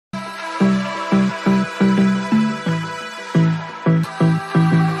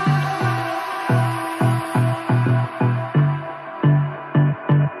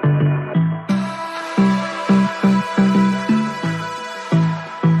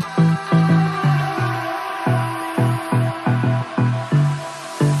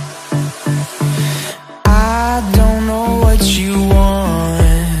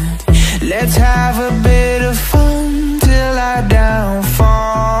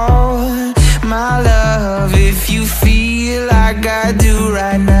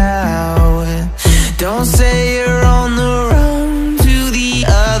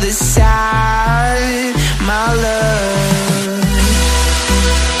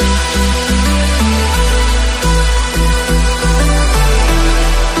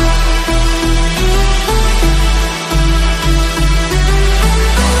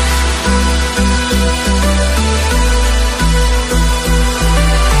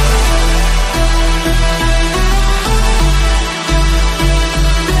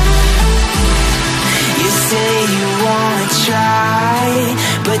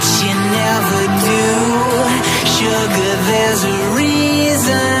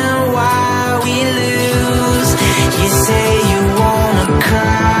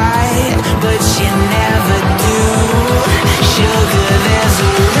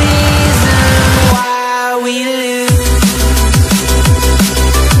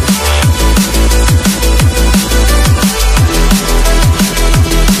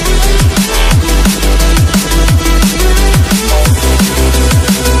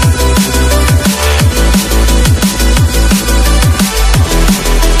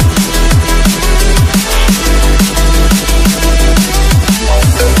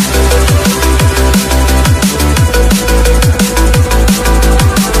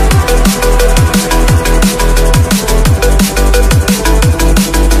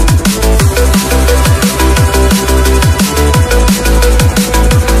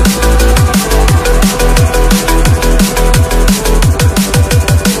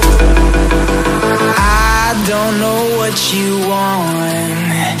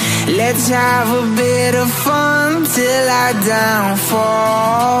Let's have a bit of fun till our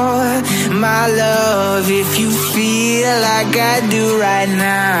downfall. My love, if you feel like I do right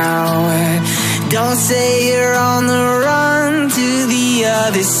now, don't say you're on the run to the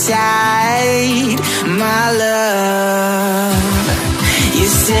other side. My love, you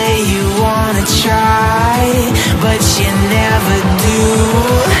say you wanna try, but you never do.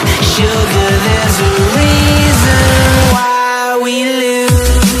 Sugar, there's a reason why we